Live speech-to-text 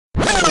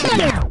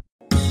Hello,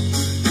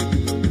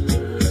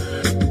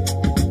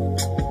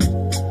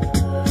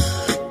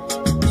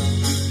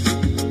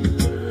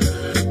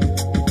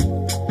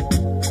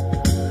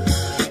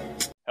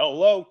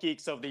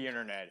 geeks of the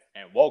internet,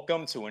 and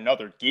welcome to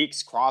another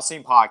Geeks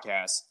Crossing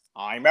podcast.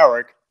 I'm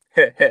Eric.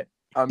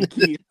 I'm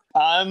Keith.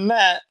 I'm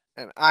Matt.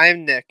 And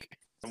I'm Nick.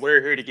 And we're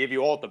here to give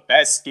you all the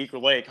best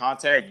geek-related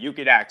content you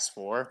could ask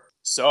for.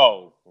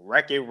 So,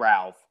 Wreck-It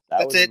Ralph.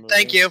 That's it.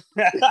 Thank you.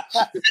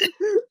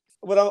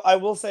 What I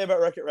will say about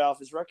Wreck-It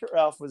Ralph is Wreck-It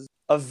Ralph was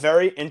a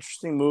very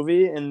interesting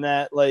movie in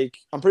that, like,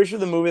 I'm pretty sure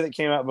the movie that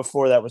came out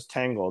before that was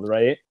Tangled,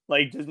 right?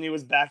 Like, Disney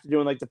was back to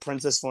doing, like, the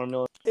princess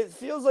formula. It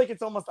feels like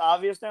it's almost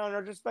obvious now in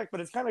retrospect, but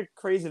it's kind of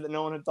crazy that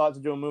no one had thought to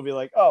do a movie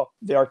like, oh,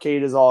 the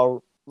arcade is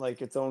all,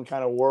 like, its own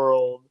kind of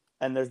world,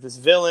 and there's this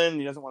villain.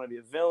 He doesn't want to be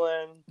a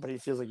villain, but he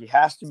feels like he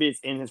has to be.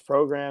 It's in his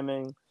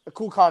programming. A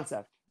cool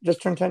concept. Just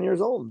turned 10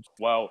 years old.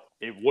 Well,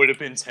 it would have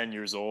been 10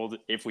 years old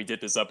if we did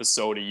this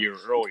episode a year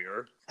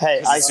earlier.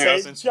 Hey, I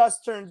said it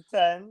just turned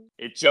 10.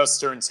 It just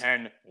turned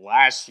 10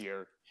 last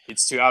year.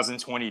 It's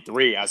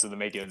 2023 as of the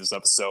making of this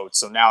episode,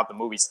 so now the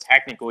movie's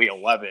technically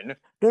 11.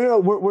 No,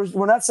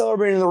 we're not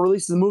celebrating the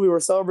release of the movie. We're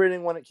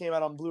celebrating when it came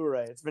out on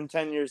Blu-ray. It's been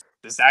 10 years.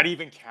 Does that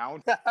even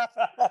count?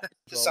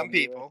 To some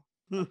people.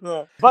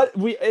 But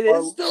it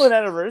is still an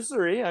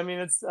anniversary. I mean,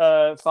 it's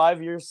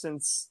 5 years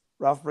since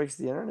Ralph Breaks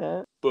the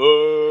Internet. Boo!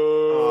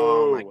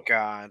 Oh my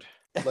god.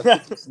 Let's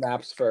get some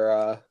snaps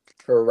for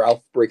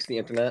Ralph Breaks the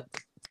Internet.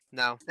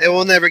 No, it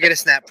will never get a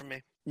snap from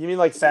me. You mean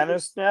like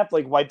Thanos snap?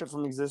 Like wipe it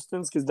from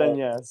existence? Because then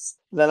yes.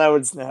 Then I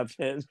would snap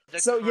it.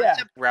 So yeah.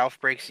 Ralph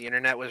Breaks the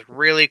Internet was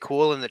really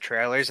cool in the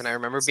trailers, and I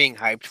remember being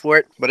hyped for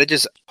it, but it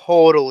just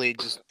totally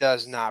just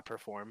does not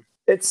perform.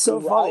 It's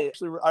so funny.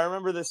 Actually, I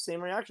remember the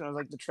same reaction. I was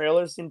like, the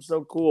trailer seemed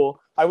so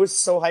cool. I was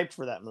so hyped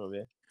for that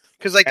movie.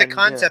 Because, like, the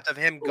concept of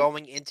him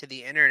going into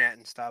the internet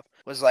and stuff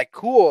was, like,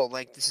 cool.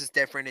 Like, this is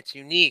different. It's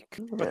unique.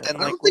 But then,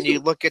 like, when you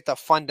look at the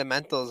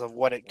fundamentals of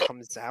what it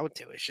comes out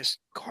to, it's just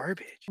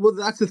garbage. Well,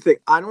 that's the thing.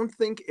 I don't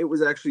think it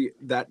was actually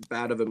that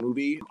bad of a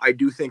movie. I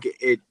do think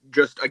it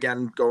just,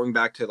 again, going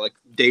back to, like,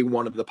 day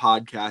one of the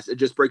podcast, it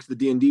just breaks the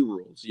D&D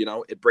rules, you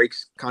know? It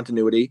breaks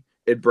continuity.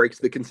 It breaks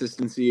the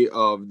consistency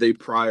of the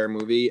prior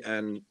movie,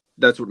 and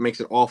that's what makes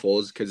it awful,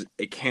 is because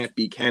it can't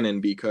be canon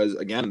because,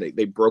 again,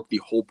 they broke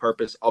the whole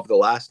purpose of the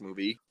last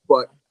movie.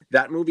 But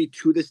that movie,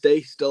 to this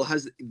day, still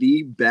has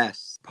the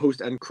best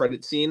post-end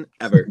credit scene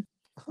ever.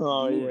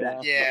 Oh, yeah.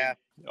 Yeah.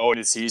 Oh,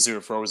 the teaser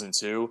of Frozen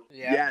 2?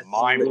 Yeah. Yes,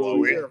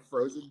 Mind-blowing. the teaser of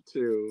Frozen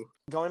 2.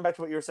 Going back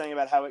to what you were saying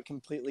about how it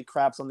completely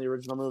craps on the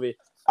original movie,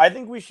 I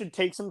think we should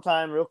take some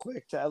time real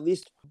quick to at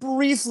least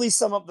briefly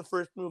sum up the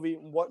first movie,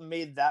 what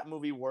made that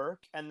movie work,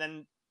 and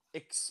then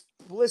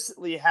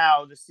explicitly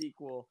how the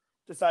sequel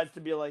decides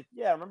to be like,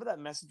 yeah, remember that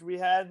message we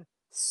had?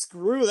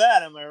 Screw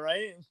that, am I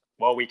right?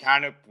 Well, we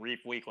kind of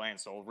briefly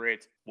glanced over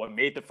it. What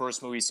made the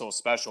first movie so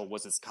special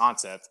was its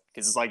concept.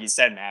 Because it's like you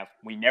said, Matt,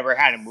 we never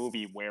had a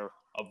movie where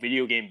a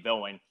video game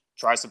villain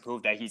tries to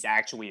prove that he's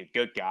actually a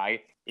good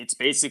guy. It's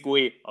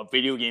basically a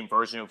video game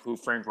version of Who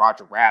Framed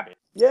Roger Rabbit.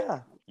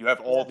 Yeah. You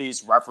have all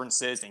these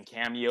references and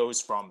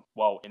cameos from,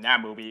 well, in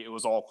that movie, it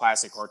was all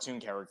classic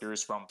cartoon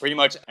characters from pretty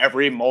much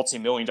every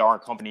multi-million-dollar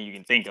company you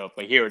can think of.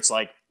 But here, it's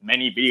like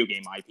many video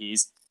game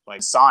IPs,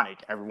 like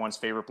Sonic, everyone's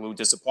favorite blue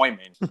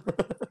disappointment.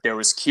 There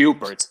was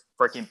Cupid,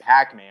 freaking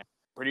Pac-Man.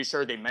 Pretty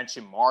sure they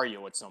mentioned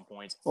Mario at some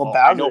point. Well,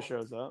 Bowser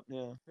shows up,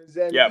 yeah.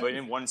 Yeah, but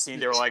in one scene,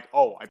 they were like,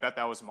 oh, I bet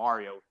that was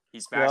Mario.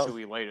 He's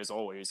factually late as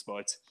always,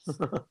 but...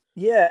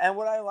 Yeah, and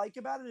what I like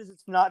about it is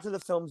it's not to the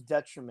film's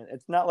detriment.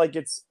 It's not like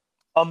it's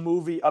a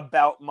movie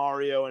about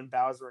Mario and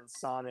Bowser and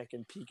Sonic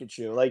and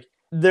Pikachu. Like,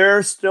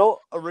 they're still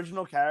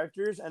original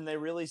characters, and they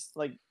really,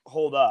 like,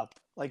 hold up.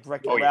 Like,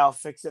 Wreck-It Ralph,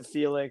 Fix-It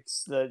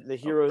Felix, the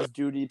Hero's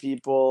Duty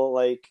people,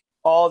 like,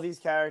 all these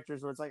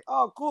characters where it's like,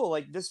 oh, cool,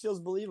 like, this feels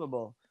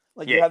believable.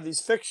 Like, you have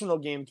these fictional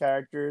game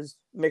characters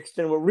mixed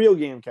in with real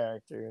game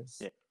characters.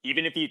 Yeah.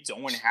 Even if you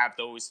don't have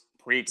those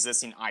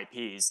pre-existing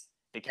IPs,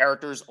 the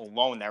characters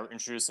alone that were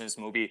introduced in this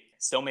movie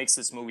still makes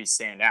this movie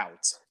stand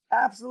out.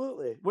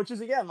 Absolutely. Which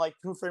is, again, like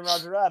Who Framed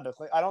Roger Rabbit.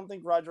 Like, I don't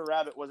think Roger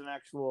Rabbit was an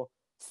actual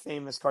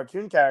famous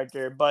cartoon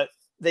character, but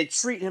they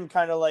treat him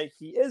kind of like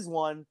he is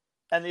one,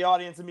 and the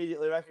audience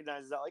immediately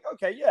recognizes that. Like,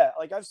 okay, yeah,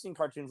 like, I've seen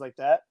cartoons like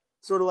that.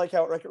 Sort of like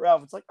how at Wreck-It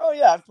Ralph, it's like, oh,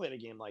 yeah, I've played a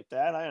game like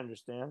that. I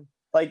understand.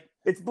 Like,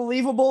 it's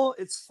believable.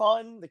 It's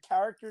fun. The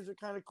characters are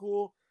kind of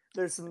cool.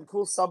 There's some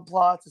cool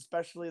subplots,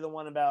 especially the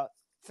one about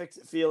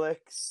Fix-It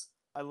Felix.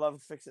 I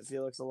love Fix-It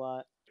Felix a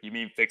lot. You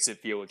mean Fix-It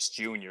Felix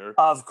Jr.?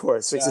 Of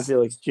course, Fix-It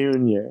Felix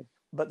Jr.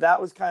 But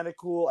that was kind of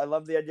cool. I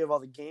love the idea of all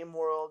the game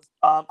worlds.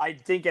 I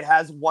think it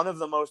has one of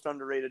the most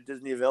underrated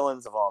Disney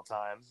villains of all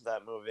time,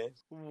 that movie.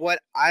 What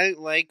I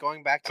like,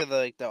 going back to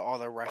the all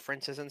the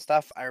references and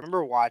stuff, I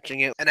remember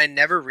watching it, and I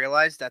never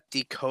realized that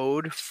the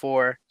code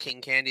for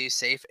King Candy's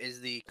safe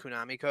is the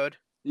Konami code.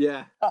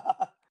 Yeah.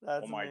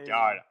 Oh my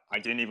god, I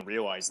didn't even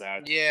realize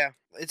that. Yeah,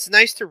 it's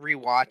nice to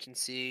rewatch and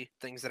see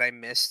things that I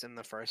missed in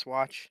the first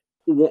watch.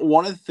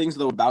 One of the things,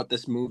 though, about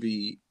this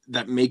movie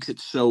that makes it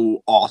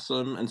so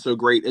awesome and so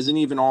great isn't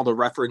even all the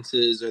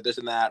references or this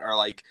and that, or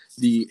like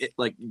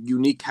like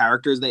unique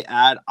characters they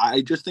add.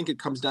 I just think it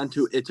comes down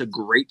to it's a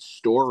great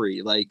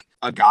story. Like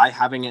a guy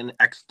having an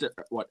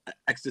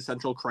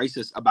existential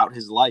crisis about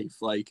his life.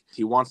 Like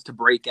he wants to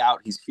break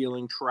out. He's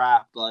feeling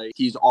trapped. Like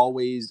he's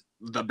always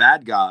the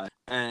bad guy.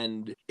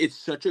 And it's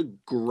such a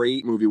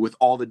great movie with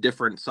all the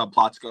different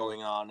subplots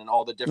going on and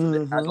all the different.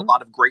 It has a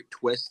lot of great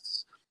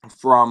twists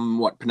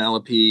from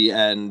Penelope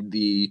and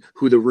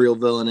who the real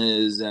villain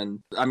is, and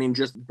I mean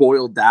just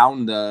boiled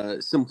down the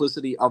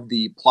simplicity of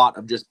the plot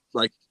of just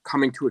like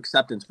coming to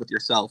acceptance with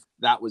yourself.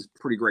 That was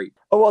pretty great.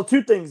 Oh, well,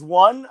 two things.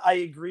 One, I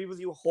agree with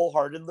you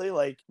wholeheartedly.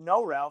 Like,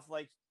 no, Ralph,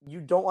 like you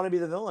don't want to be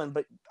the villain,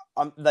 but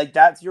like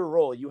that's your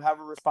role. You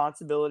have a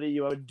responsibility,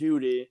 you have a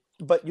duty,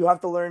 but you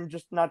have to learn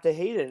just not to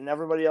hate it, and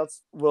everybody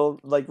else will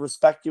like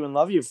respect you and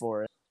love you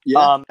for it.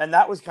 Yeah. And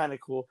that was kind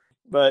of cool.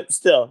 But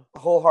still,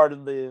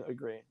 wholeheartedly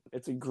agree.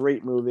 It's a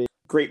great movie,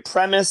 great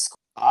premise.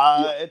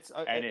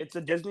 It's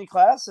a Disney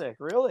classic,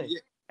 really.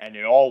 Yeah. And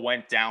it all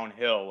went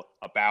downhill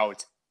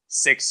about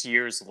 6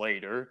 years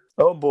later.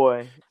 Oh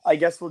boy! I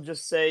guess we'll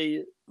just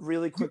say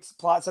really quick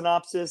plot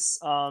synopsis.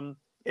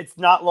 It's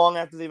not long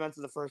after the events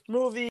of the first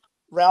movie.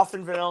 Ralph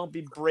and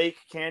Vanellope break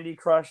Candy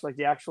Crush, like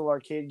the actual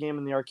arcade game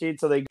in the arcade,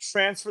 so they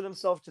transfer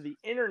themselves to the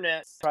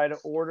internet, try to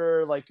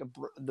order like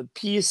the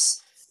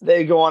piece.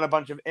 They go on a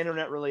bunch of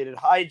internet-related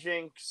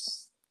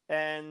hijinks,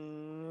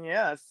 and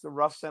yeah, it's a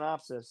rough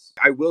synopsis.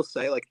 I will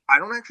say, like, I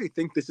don't actually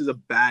think this is a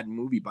bad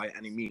movie by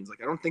any means.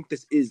 Like, I don't think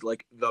this is,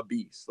 like, The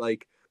Beast.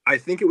 Like, I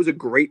think it was a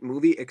great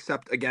movie,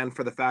 except, again,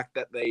 for the fact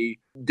that they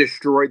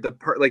destroyed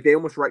they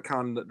almost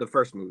retconned the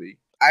first movie.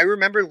 I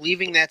remember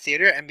leaving that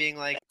theater and being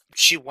like,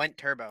 she went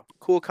turbo.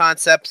 Cool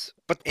concepts,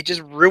 but it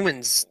just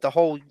ruins the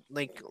whole,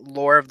 like,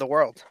 lore of the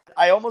world.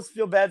 I almost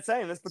feel bad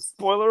saying this, but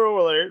spoiler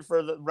alert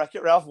for the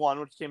Wreck-It Ralph 1,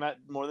 which came out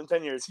more than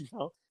 10 years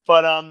ago.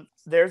 But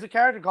there's a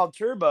character called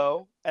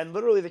Turbo, and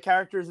literally the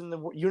characters in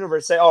the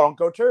universe say, oh, don't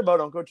go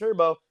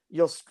Turbo.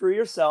 You'll screw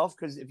yourself,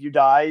 because if you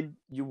die,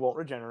 you won't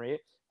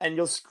regenerate, and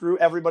you'll screw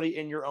everybody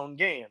in your own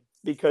game,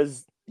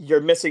 because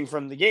you're missing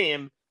from the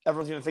game.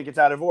 Everyone's going to think it's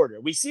out of order.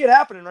 We see it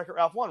happen in Wreck-It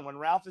Ralph 1. When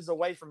Ralph is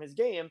away from his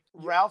game,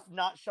 Ralph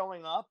not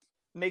showing up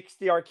makes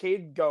the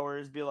arcade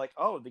goers be like,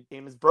 oh, the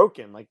game is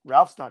broken. Like,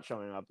 Ralph's not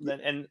showing up.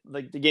 And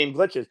like, the game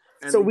glitches.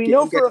 And so we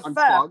know for a unplugged.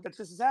 fact that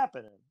this is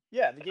happening.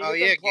 Yeah, the game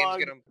games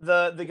unplugged.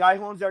 get The guy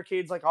who owns the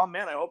arcade's like, oh,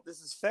 man, I hope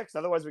this is fixed.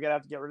 Otherwise, we're going to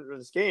have to get rid of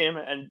this game.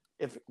 And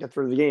if it gets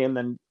rid of the game,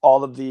 then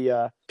all of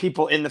the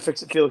people in the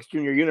Fix-It Felix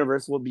Jr.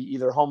 universe will be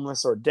either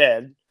homeless or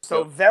dead.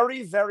 So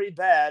very, very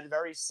bad,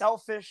 very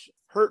selfish,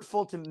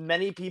 hurtful to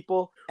many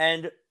people.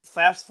 And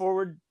fast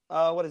forward,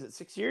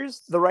 6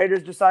 years? The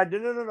writers decide,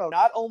 no.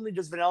 Not only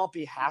does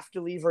Vanellope have to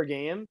leave her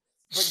game,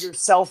 but you're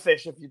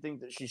selfish if you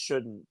think that she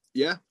shouldn't.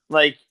 Yeah.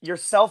 Like, you're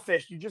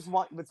selfish. You just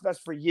want what's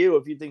best for you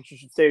if you think she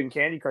should stay in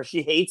Candy Crush.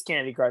 She hates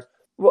Candy Crush.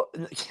 Well,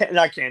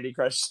 not Candy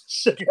Crush.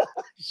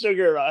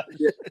 Sugar Rush.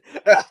 Yeah.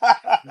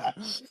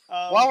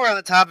 While we're on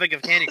the topic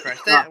of Candy Crush,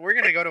 we're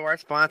going to go to our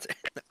sponsor.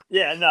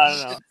 Yeah,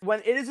 no.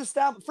 When it is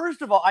established,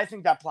 first of all, I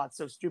think that plot's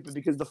so stupid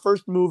because the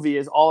first movie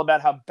is all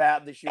about how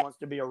badly she wants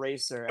to be a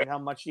racer and how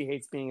much she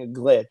hates being a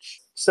glitch.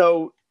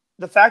 So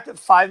the fact that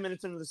 5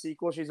 minutes into the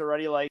sequel, she's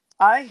already like,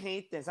 I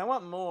hate this. I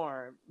want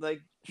more.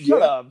 Like,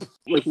 shut up.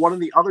 Like, one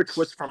of the other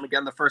twists from,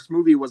 again, the first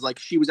movie was, like,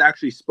 she was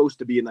actually supposed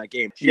to be in that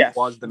game. She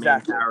was the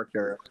main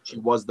character. She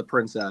was the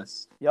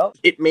princess. Yep.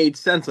 It made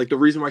sense. Like, the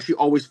reason why she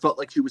always felt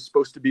like she was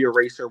supposed to be a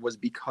racer was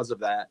because of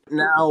that.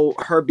 Now,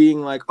 her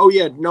being like, oh,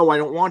 yeah, no, I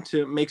don't want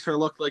to, makes her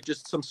look like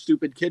just some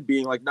stupid kid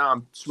being like, nah,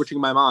 I'm switching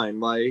my mind.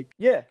 Like,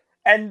 yeah.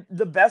 And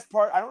the best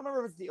part, I don't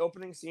remember if it's the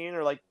opening scene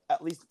or, like,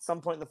 at least at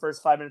some point in the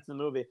first 5 minutes of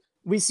the movie,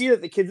 we see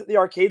that the kids at the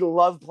arcade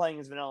love playing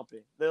as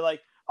Vanellope. They're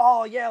like,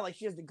 oh, yeah, like,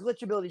 she has the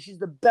glitch ability. She's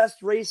the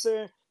best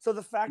racer. So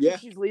the fact that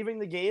she's leaving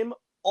the game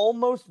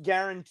almost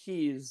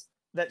guarantees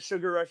that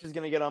Sugar Rush is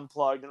going to get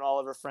unplugged and all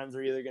of her friends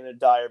are either going to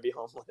die or be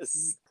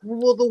homeless.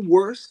 Well, the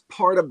worst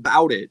part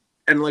about it,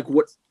 and, like,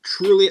 what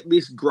truly at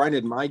least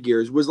grinded my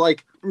gears, was,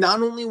 like,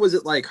 not only was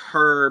it, like,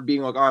 her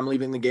being like, oh, I'm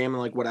leaving the game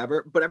and, like,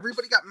 whatever, but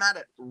everybody got mad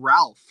at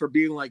Ralph for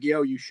being like,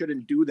 yo, you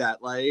shouldn't do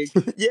that. Like,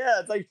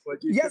 yeah, it's like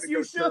yes,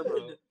 you should.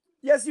 Turbo.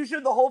 Yes, you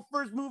should. The whole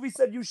first movie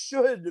said you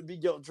should be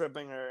guilt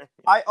tripping her.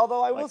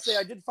 Although I will say,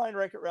 I did find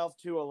Wreck-It Ralph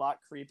 2 a lot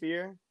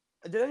creepier.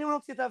 Did anyone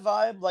else get that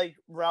vibe? Like,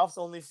 Ralph's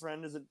only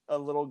friend is a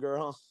little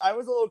girl. I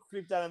was a little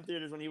creeped out in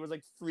theaters when he was,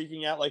 like,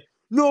 freaking out, like,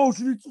 no,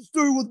 she needs to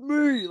stay with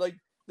me. Like,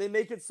 they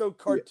make it so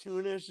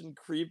cartoonish and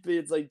creepy.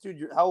 It's like,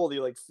 dude, how old are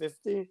you, like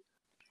 50?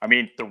 I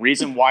mean, the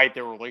reason why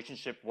their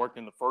relationship worked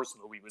in the first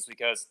movie was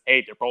because,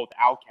 hey, they're both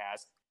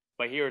outcasts.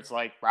 But here it's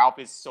like Ralph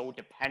is so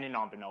dependent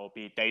on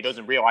Vanellope that he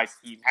doesn't realize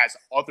he has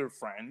other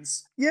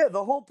friends. Yeah,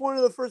 the whole point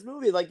of the first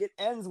movie, like, it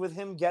ends with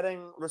him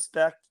getting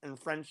respect and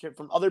friendship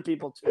from other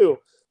people, too.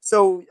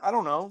 So, I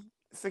don't know.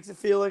 Fix-It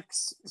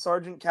Felix,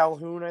 Sergeant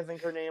Calhoun, I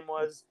think her name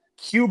was.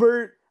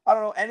 Hubert, I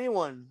don't know,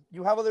 anyone.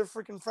 You have other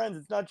freaking friends.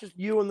 It's not just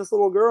you and this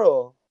little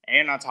girl.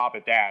 And on top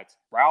of that,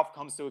 Ralph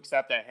comes to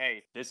accept that,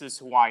 hey, this is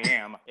who I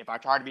am. If I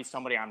try to be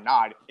somebody I'm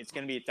not, it's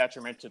going to be a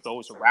detriment to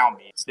those around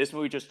me. This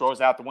movie just throws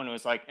out the window.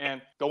 It's like,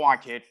 go on,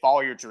 kid. Follow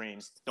your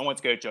dreams. No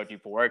one's going to judge you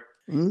for it.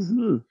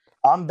 Mm-hmm.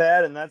 I'm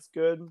bad, and that's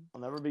good.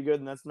 I'll never be good,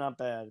 and that's not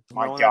bad.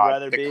 My no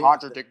God, the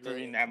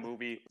contradictory in that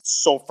movie,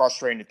 so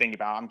frustrating to think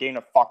about. I'm getting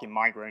a fucking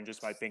migraine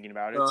just by thinking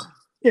about it.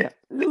 Yeah.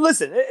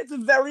 Listen, it's a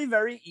very,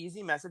 very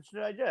easy message to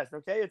digest,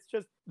 okay? It's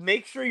just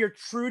make sure you're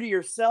true to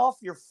yourself,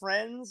 your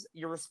friends,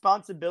 your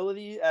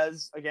responsibility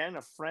as, again,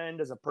 a friend,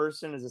 as a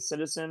person, as a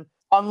citizen.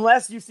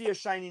 Unless you see a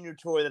shiny new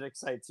toy that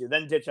excites you,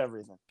 then ditch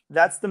everything.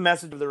 That's the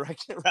message of the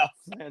Wreck-It Ralph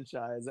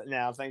franchise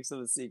now, thanks to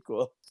the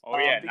sequel. Oh,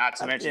 yeah, not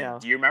to mention,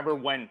 do you remember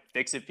when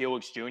Fix-It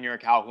Felix Jr. and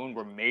Calhoun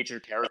were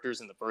major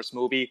characters in the first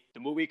movie?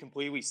 The movie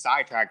completely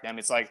sidetracked them.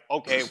 It's like,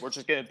 okay, we're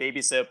just going to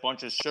babysit a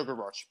bunch of Sugar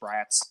Rush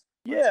brats.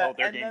 Until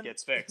their game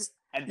gets fixed.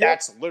 And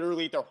that's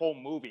literally their whole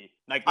movie.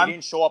 Like, they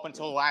didn't show up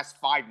until the last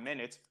 5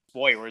 minutes.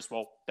 Spoilers.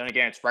 Well, then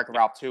again, it's Wreck-It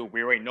Ralph 2.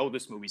 We already know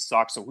this movie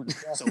sucks, so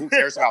who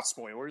cares about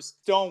spoilers?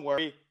 Don't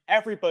worry.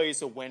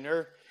 Everybody's a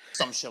winner.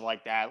 Some shit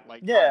like that.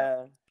 Like,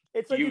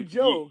 it's like a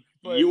joke.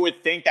 You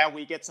would think that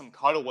we get some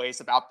cutaways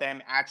about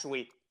them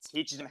actually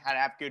teaching them how to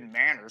have good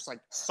manners. Like,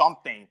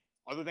 something.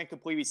 Other than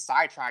completely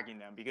sidetracking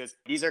them, because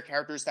these are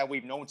characters that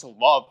we've known to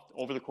love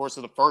over the course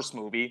of the first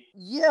movie.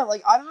 Yeah,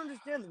 like, I don't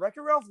understand.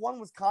 Wreck-It Ralph 1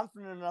 was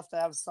confident enough to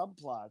have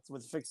subplots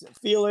with Fix-It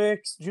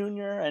Felix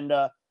Jr. and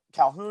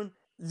Calhoun.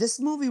 This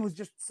movie was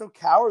just so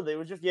cowardly. It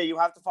was just, you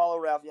have to follow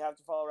Ralph. You have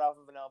to follow Ralph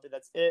and Vanellope.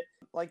 That's it.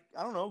 Like,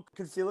 I don't know.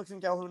 Could Felix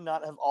and Calhoun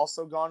not have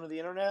also gone to the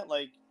internet?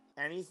 Like,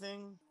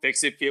 anything?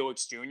 Fix-It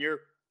Felix Jr.,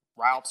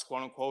 Ralph's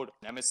quote-unquote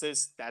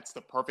nemesis. That's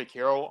the perfect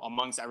hero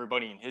amongst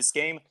everybody in his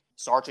game.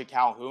 Sergeant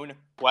Calhoun,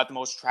 who had the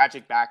most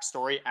tragic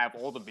backstory out of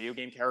all the video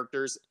game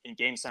characters in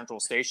Game Central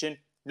Station.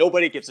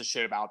 Nobody gives a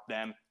shit about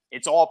them.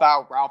 It's all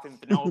about Ralph and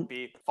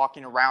Vanellope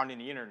fucking around in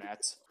the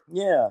internet.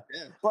 Yeah.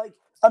 Like,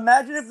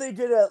 imagine if they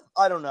did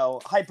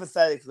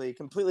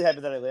completely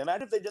hypothetically,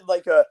 imagine if they did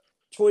like a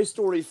Toy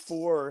Story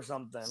 4 or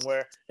something,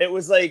 where it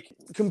was like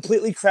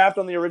completely crapped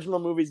on the original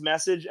movie's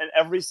message, and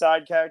every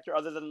side character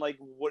other than like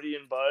Woody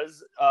and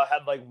Buzz had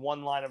like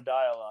one line of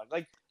dialogue.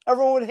 Like,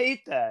 everyone would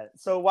hate that.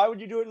 So why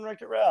would you do it in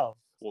Wreck-It Ralph?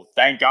 Well,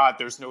 thank God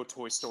there's no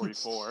Toy Story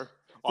 4.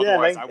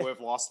 Otherwise, I would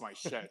have lost my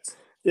shit.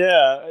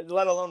 Yeah,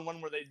 let alone one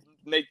where they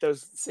make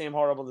those same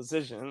horrible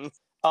decisions.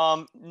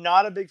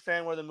 Not a big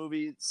fan where the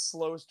movie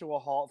slows to a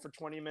halt for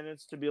 20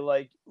 minutes to be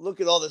like,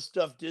 look at all the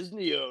stuff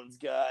Disney owns,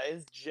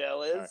 guys.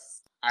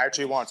 Jealous. I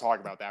actually want to talk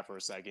about that for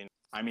a second.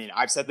 I mean,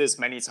 I've said this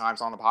many times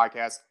on the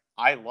podcast.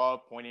 I love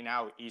pointing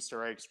out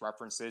Easter eggs,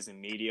 references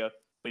in media.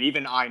 But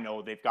even I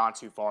know they've gone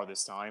too far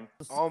this time.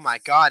 Oh my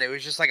God, it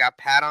was just like a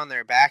pat on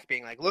their back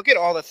being like, look at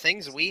all the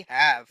things we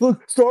have.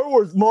 Look, Star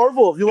Wars,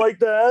 Marvel, you like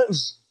that?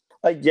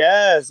 Like,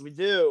 yes, we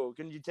do.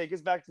 Can you take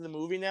us back to the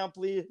movie now,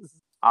 please?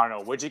 I don't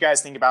know. What'd you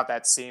guys think about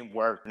that scene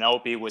where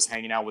Penelope was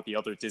hanging out with the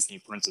other Disney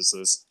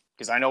princesses?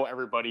 Because I know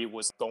everybody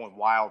was going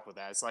wild with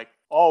that. It's like,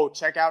 oh,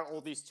 check out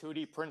all these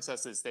 2D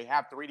princesses. They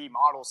have 3D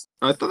models.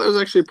 I thought that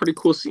was actually a pretty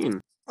cool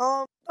scene.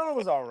 I thought it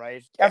was all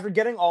right. After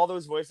getting all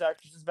those voice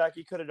actresses back,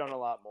 you could have done a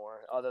lot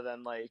more, other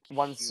than like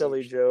one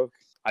silly joke.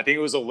 I think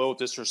it was a little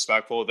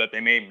disrespectful that they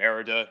made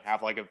Merida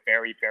have like a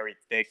very, very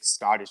thick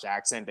Scottish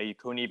accent that you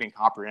couldn't even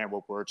comprehend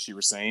what words she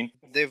was saying.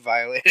 They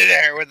violated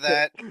her with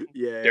that.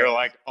 Yeah. They're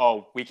like,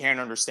 oh, we can't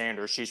understand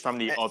her. She's from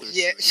the other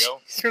studio.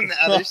 She's from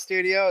the other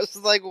studio. It's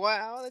like,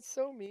 wow, that's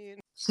so mean.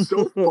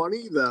 So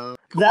funny, though.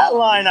 That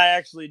line I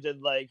actually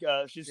did like.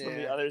 She's from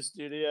the other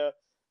studio.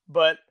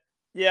 But,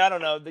 yeah, I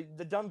don't know.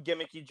 The dumb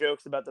gimmicky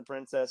jokes about the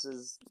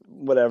princesses,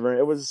 whatever.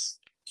 It was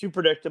too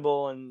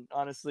predictable and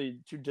honestly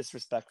too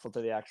disrespectful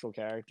to the actual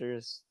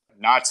characters.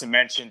 Not to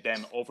mention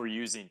them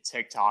overusing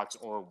TikToks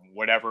or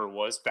whatever it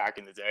was back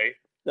in the day.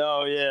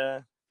 Oh,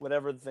 yeah.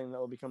 Whatever the thing that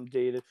will become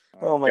dated.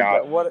 Oh, my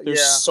God.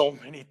 There's so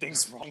many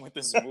things wrong with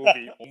this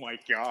movie. Oh, my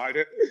God.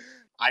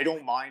 I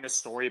don't mind a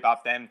story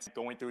about them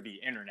going through the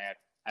internet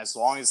as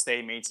long as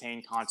they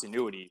maintain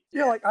continuity.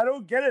 Yeah, like, I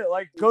don't get it.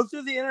 Like, go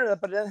through the internet,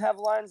 but then have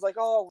lines like,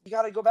 oh, we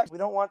got to go back. We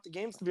don't want the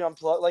games to be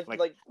unplugged.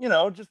 Like, you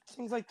know, just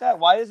things like that.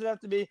 Why does it have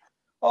to be,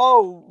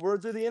 oh, we're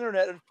through the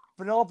internet and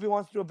Penelope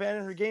wants to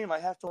abandon her game. I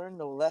have to learn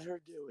to let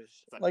her do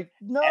it. Like,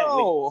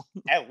 no.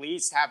 At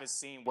least have a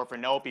scene where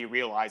Penelope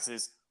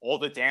realizes all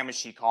the damage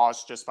she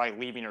caused just by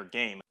leaving her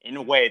game. In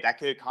a way, that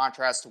could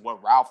contrast to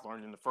what Ralph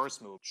learned in the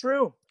first movie.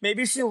 True.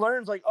 Maybe she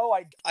learns, like, oh,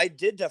 I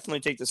did definitely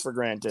take this for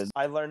granted.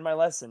 I learned my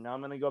lesson. Now I'm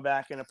going to go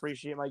back and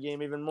appreciate my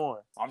game even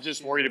more. I'm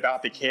just worried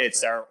about the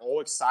kids that are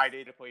all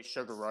excited to play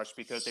Sugar Rush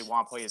because they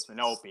want to play as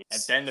Penelope.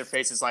 And then their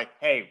face is like,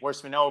 hey,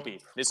 where's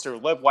Penelope? Mr.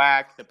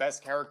 Livewhack, the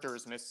best character,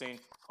 is missing.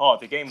 Oh,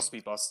 the game must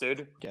be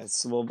busted.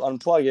 Guess we'll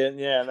unplug it,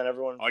 yeah, and then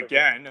everyone...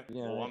 Again.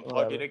 We'll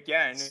unplug it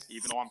again,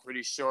 even though I'm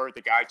pretty sure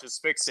the guy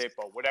just fixed it,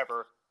 but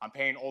whatever. I'm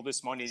paying all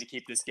this money to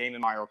keep this game in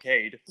my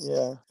arcade.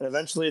 Yeah, and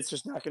eventually it's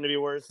just not going to be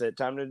worth it.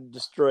 Time to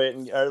destroy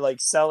it, or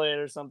like sell it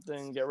or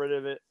something, get rid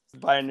of it,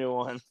 buy a new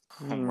one.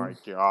 Oh my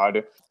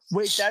God.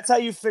 Wait, that's how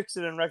you fix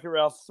it in Wreck-It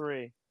Ralph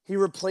 3. he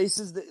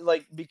replaces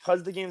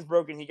because the game's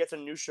broken, he gets a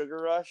new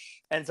Sugar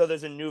Rush, and so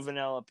there's a new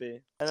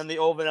Vanellope, and then the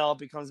old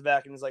Vanellope comes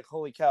back and is like,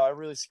 "Holy cow, I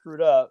really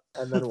screwed up."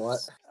 And then what?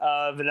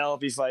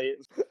 Vanellope fight.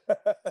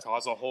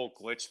 Cause a whole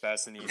glitch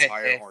fest in the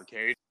entire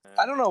arcade.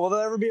 I don't know. Will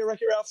there ever be a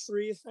Wreck-It Ralph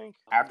 3? You think?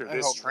 After I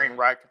this hope train not.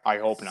 wreck, I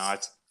hope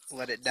not.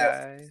 Let it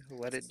die.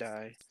 Let it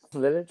die.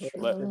 Let it.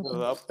 Let it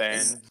up,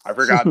 Ben. I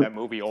forgot that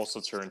movie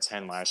also turned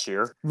 10 last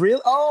year.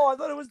 Really? Oh, I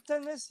thought it was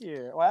 10 this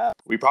year. Wow.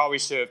 We probably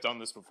should have done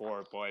this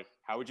before, but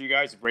how would you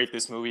guys rate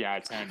this movie out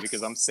of 10?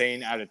 Because I'm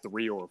saying out of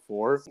 3 or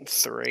 4.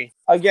 3.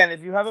 Again,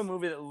 if you have a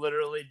movie that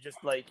literally just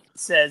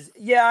says,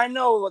 "Yeah, I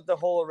know what the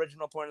whole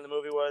original point of the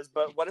movie was,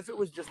 but what if it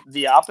was just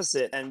the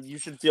opposite, and you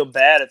should feel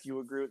bad if you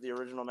agree with the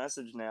original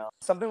message now?"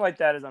 Something like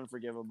that is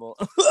unforgivable.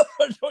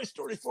 Toy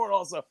Story 4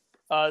 also.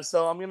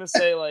 So I'm gonna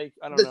say I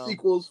don't know. The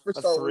sequels for A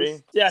Star 3.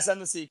 Wars. Yes, and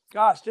the sequel.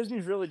 Gosh,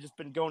 Disney's really just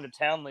been going to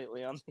town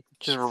lately on.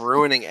 Just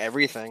ruining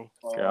everything.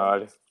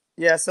 God.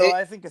 Yeah, so It-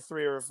 I think a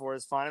 3 or a 4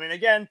 is fine. I mean,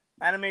 again,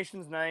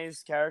 animation's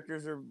nice,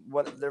 characters are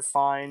they're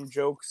fine,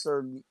 jokes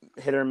are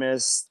hit or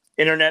miss.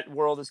 Internet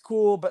world is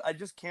cool, but I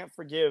just can't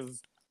forgive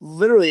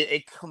literally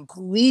a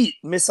complete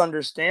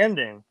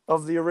misunderstanding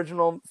of the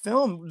original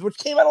film, which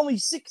came out only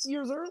 6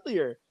 years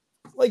earlier.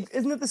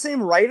 Isn't it the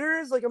same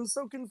writers? I'm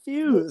so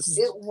confused.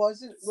 It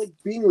wasn't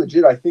being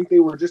legit. I think they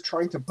were just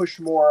trying to push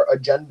more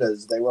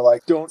agendas. They were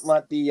like, don't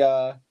let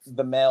the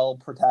male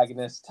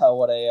protagonist tell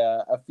what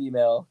a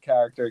female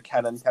character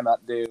can and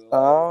cannot do.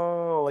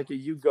 Oh, like a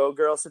You Go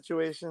Girl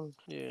situation?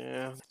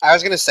 Yeah. I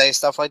was going to say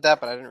stuff like that,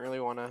 but I didn't really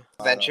want to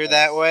venture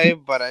that way.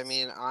 But I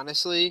mean,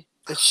 honestly,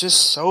 it's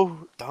just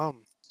so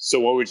dumb.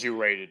 So what would you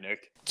rate it,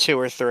 Nick? 2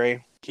 or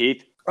 3.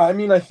 Keith? I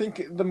mean, I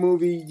think the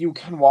movie, you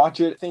can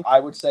watch it. I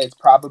would say it's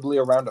probably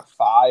around a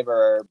 5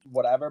 or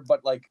whatever.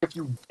 But if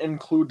you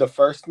include the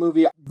first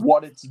movie,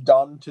 what it's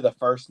done to the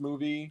first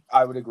movie,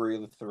 I would agree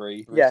with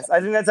 3. Yes,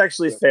 I think that's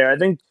actually fair. I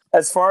think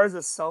as far as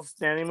a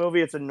self-standing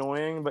movie, it's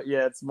annoying, but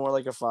yeah, it's more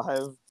like a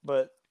 5.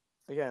 But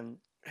again,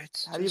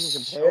 It's how do you even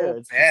just compare? so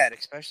It's just bad,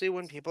 especially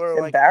when people are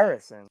like...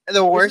 embarrassing.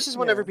 The worst is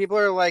whenever yeah. people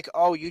are like,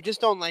 "Oh, you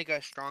just don't like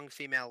a strong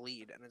female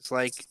lead," and it's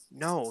like,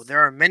 no, there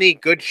are many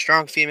good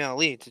strong female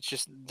leads. It's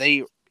just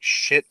they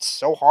shit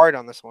so hard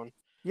on this one.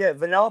 Yeah,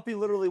 Vanellope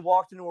literally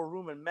walked into a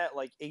room and met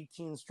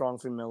 18 strong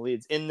female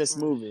leads in this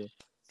movie.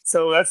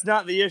 So that's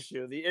not the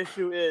issue. The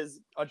issue is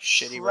a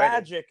Shitty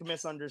tragic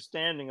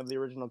misunderstanding of the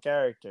original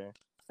character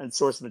and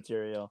source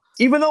material.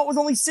 Even though it was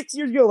only 6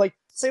 years ago,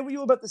 say what you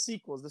will about the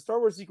sequels. The Star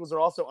Wars sequels are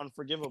also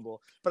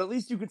unforgivable. But at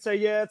least you could say,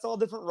 yeah, it's all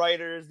different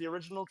writers. The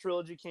original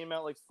trilogy came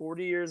out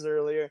 40 years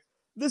earlier.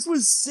 This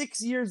was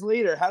 6 years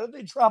later. How did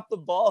they drop the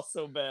ball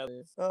so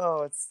badly?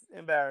 Oh, it's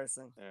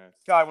embarrassing. Yeah.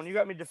 God, when you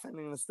got me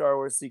defending the Star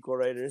Wars sequel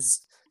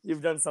writers,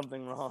 you've done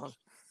something wrong.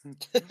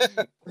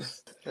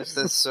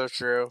 That's so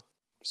true.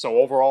 So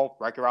overall,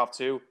 Wreck-It Ralph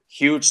 2,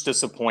 huge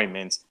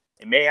disappointment.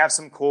 It may have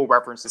some cool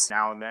references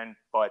now and then,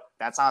 but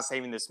that's not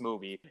saving this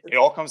movie. It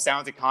all comes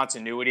down to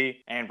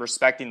continuity and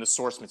respecting the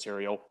source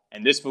material,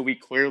 and this movie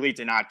clearly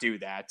did not do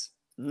that.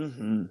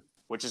 Mm-hmm.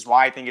 Which is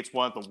why I think it's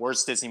one of the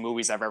worst Disney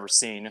movies I've ever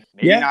seen.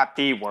 Maybe not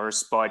the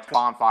worst, but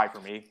bottom 5 for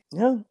me.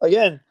 Yeah.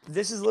 Again,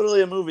 this is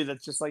literally a movie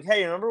that's just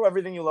hey, remember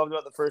everything you loved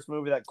about the first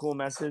movie, that cool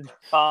message?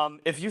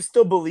 If you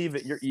still believe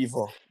it, you're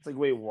evil. It's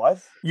wait,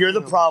 what? You're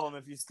the problem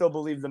if you still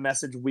believe the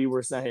message we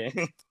were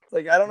saying.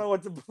 I don't know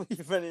what to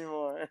believe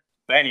anymore.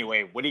 But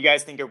anyway, what do you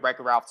guys think of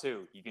Wreck-It Ralph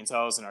 2? You can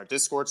tell us in our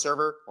Discord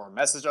server or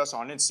message us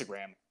on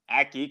Instagram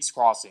 @Geeks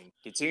Crossing.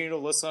 Continue to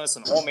listen to us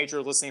on all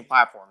major listening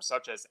platforms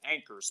such as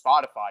Anchor,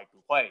 Spotify,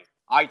 Google Play,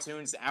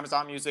 iTunes,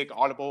 Amazon Music,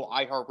 Audible,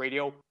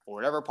 iHeartRadio, or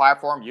whatever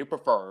platform you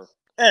prefer.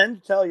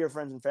 And tell your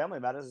friends and family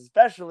about us,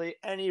 especially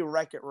any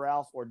Wreck-It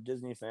Ralph or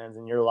Disney fans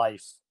in your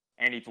life.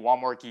 And if you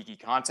want more geeky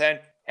content,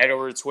 head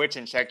over to Twitch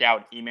and check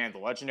out E-Man the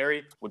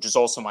Legendary, which is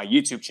also my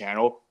YouTube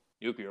channel,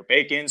 Nuclear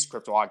Bacons,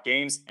 CryptoHawk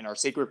Games, and our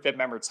Secret Fit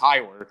member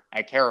Tyler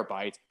at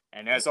Carabyte.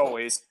 And as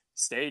always,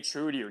 stay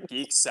true to your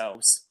geek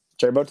selves.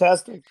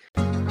 Turbo-tastic.